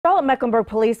A Mecklenburg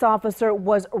police officer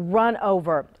was run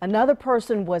over. Another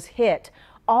person was hit,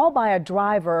 all by a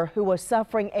driver who was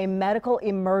suffering a medical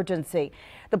emergency.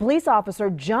 The police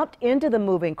officer jumped into the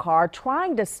moving car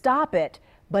trying to stop it,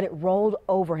 but it rolled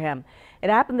over him. It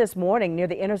happened this morning near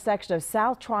the intersection of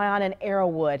South Tryon and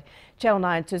Arrowwood. Channel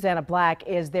 9 Susanna Black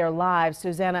is there live.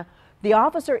 Susanna, the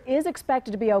officer is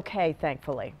expected to be okay,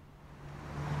 thankfully.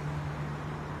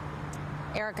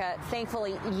 Erica,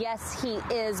 thankfully, yes, he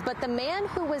is. But the man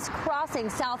who was crossing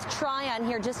South Tryon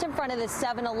here just in front of the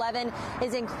 7-Eleven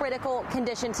is in critical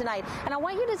condition tonight. And I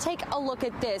want you to take a look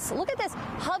at this. Look at this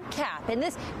hubcap and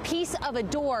this piece of a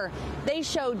door. They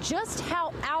show just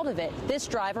how out of it this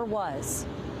driver was.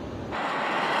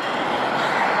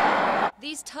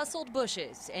 These tussled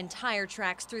bushes and tire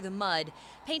tracks through the mud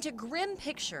paint a grim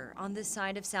picture on this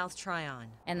side of South Tryon.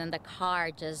 And then the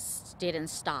car just didn't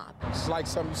stop. It's like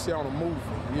something you see on a movie,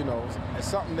 you know. It's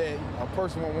something that a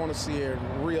person won't want to see in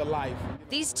real life.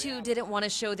 These two didn't want to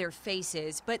show their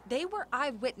faces, but they were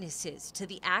eyewitnesses to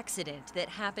the accident that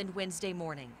happened Wednesday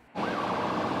morning.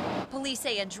 Police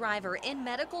say a driver in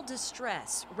medical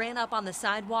distress ran up on the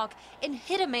sidewalk and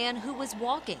hit a man who was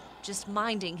walking, just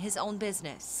minding his own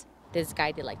business. This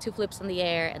guy did like 2 flips in the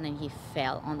air and then he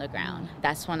fell on the ground.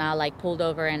 That's when I pulled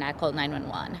over and I called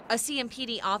 911. A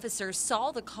CMPD officer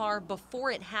saw the car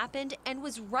before it happened and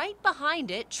was right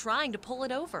behind it trying to pull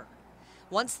it over.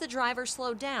 Once the driver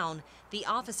slowed down, the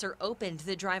officer opened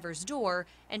the driver's door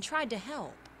and tried to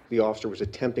help. The officer was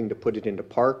attempting to put it into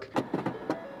park,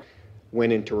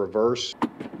 went into reverse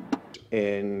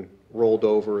and rolled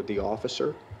over the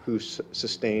officer, who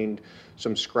sustained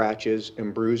some scratches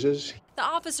and bruises. The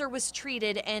officer was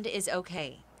treated and is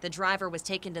okay. The driver was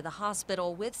taken to the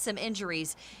hospital with some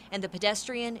injuries, and the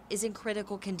pedestrian is in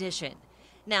critical condition.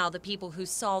 Now the people who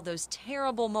saw those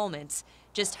terrible moments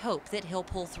just hope that he'll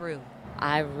pull through.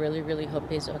 I really hope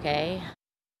he's okay.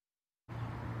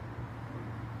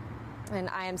 And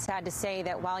I am sad to say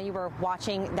that while you were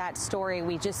watching that story,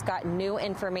 we just got new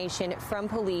information from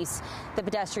police. The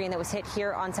pedestrian that was hit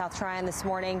here on South Tryon this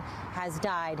morning has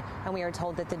died, and we are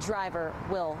told that the driver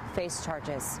will face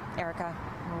charges. Erica.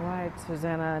 All right,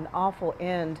 Susanna, an awful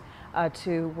end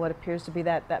to what appears to be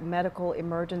that medical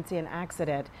emergency and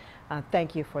accident.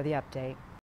 Thank you for the update.